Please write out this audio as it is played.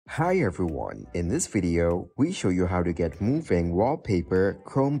Hi everyone, in this video, we show you how to get moving wallpaper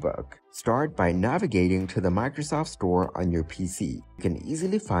Chromebook. Start by navigating to the Microsoft Store on your PC. You can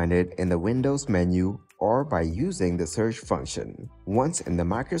easily find it in the Windows menu or by using the search function. Once in the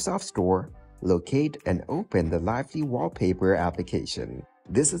Microsoft Store, locate and open the Lively Wallpaper application.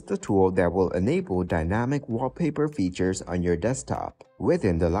 This is the tool that will enable dynamic wallpaper features on your desktop.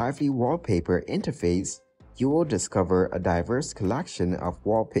 Within the Lively Wallpaper interface, you will discover a diverse collection of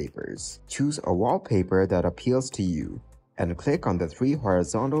wallpapers. Choose a wallpaper that appeals to you and click on the 3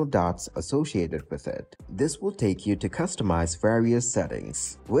 horizontal dots associated with it. This will take you to customize various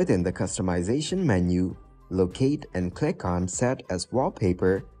settings. Within the customization menu, locate and click on Set as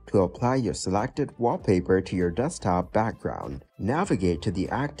Wallpaper to apply your selected wallpaper to your desktop background. Navigate to the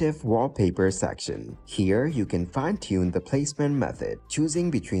Active Wallpaper section. Here, you can fine-tune the placement method,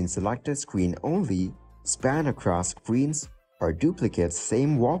 choosing between selected screen only, span across screens, or duplicate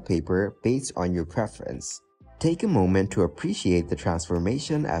same wallpaper based on your preference. Take a moment to appreciate the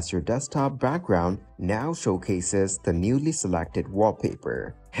transformation as your desktop background now showcases the newly selected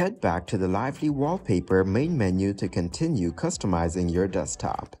wallpaper. Head back to the Lively Wallpaper main menu to continue customizing your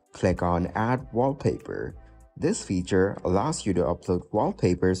desktop. Click on Add Wallpaper. This feature allows you to upload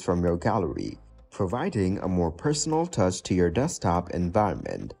wallpapers from your gallery, providing a more personal touch to your desktop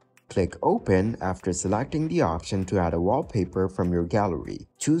environment. Click Open after selecting the option to add a wallpaper from your gallery.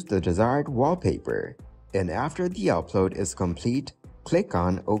 Choose the desired wallpaper, and after the upload is complete, click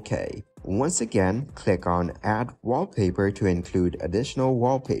on OK. Once again, click on Add Wallpaper to include additional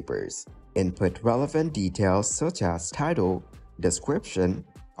wallpapers. Input relevant details such as title, description,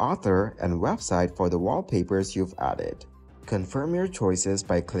 author, and website for the wallpapers you've added. Confirm your choices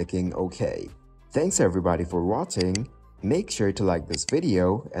by clicking OK. Thanks everybody for watching. Make sure to like this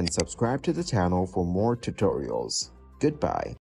video and subscribe to the channel for more tutorials. Goodbye.